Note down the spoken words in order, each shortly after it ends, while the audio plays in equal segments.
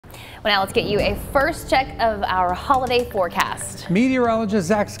Well, now let's get you a first check of our holiday forecast. Meteorologist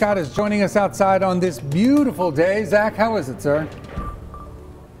Zach Scott is joining us outside on this beautiful day. Zach, how is it, sir?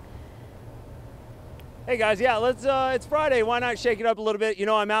 Hey guys, yeah, it's Friday. Why not shake it up a little bit? You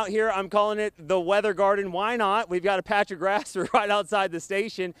know, I'm out here, I'm calling it the weather garden. Why not? We've got a patch of grass right outside the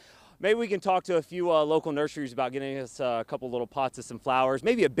station. Maybe we can talk to a few local nurseries about getting us a couple little pots of some flowers,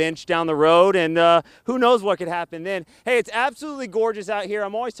 maybe a bench down the road, and who knows what could happen then. Hey, it's absolutely gorgeous out here.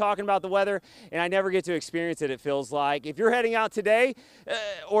 I'm always talking about the weather, and I never get to experience it, it feels like. If you're heading out today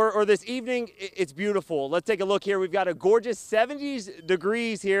or this evening, it's beautiful. Let's take a look here. We've got a gorgeous 70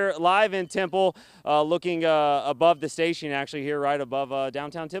 degrees here live in Temple, looking above the station, actually here right above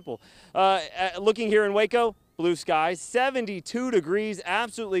downtown Temple. Looking here in Waco, blue skies, 72 degrees,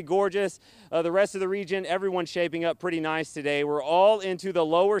 absolutely gorgeous. The rest of the region, everyone's shaping up pretty nice today. We're all into the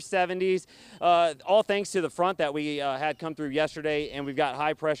lower 70s, all thanks to the front that we had come through yesterday, and we've got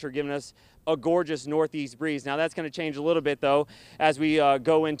high pressure giving us a gorgeous northeast breeze. Now that's going to change a little bit though as we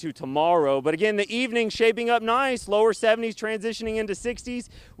go into tomorrow. But again, the evening shaping up nice, lower 70s transitioning into 60s.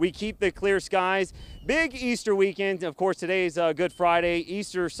 We keep the clear skies. Big Easter weekend. Of course, today is Good Friday.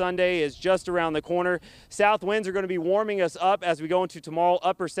 Easter Sunday is just around the corner. South winds are going to be warming us up as we go into tomorrow,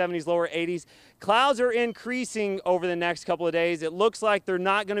 upper 70s, lower 80s. Clouds are increasing over the next couple of days. It looks like they're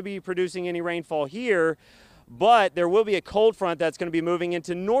not going to be producing any rainfall here, but there will be a cold front that's going to be moving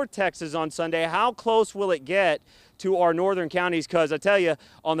into North Texas on Sunday. How close will it get to our northern counties? Because I tell you,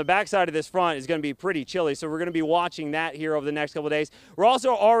 on the backside of this front is going to be pretty chilly. So we're going to be watching that here over the next couple of days. We're also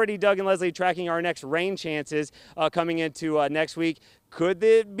already, Doug and Leslie, tracking our next rain chances coming into next week. Could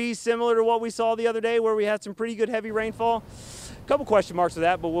it be similar to what we saw the other day where we had some pretty good heavy rainfall? A couple question marks with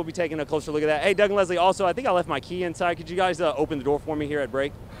that, but we'll be taking a closer look at that. Hey, Doug and Leslie, also, I think I left my key inside. Could you guys open the door for me here at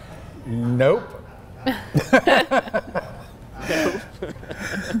break? Nope.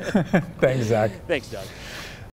 Thanks, Zach. Thanks, Doug.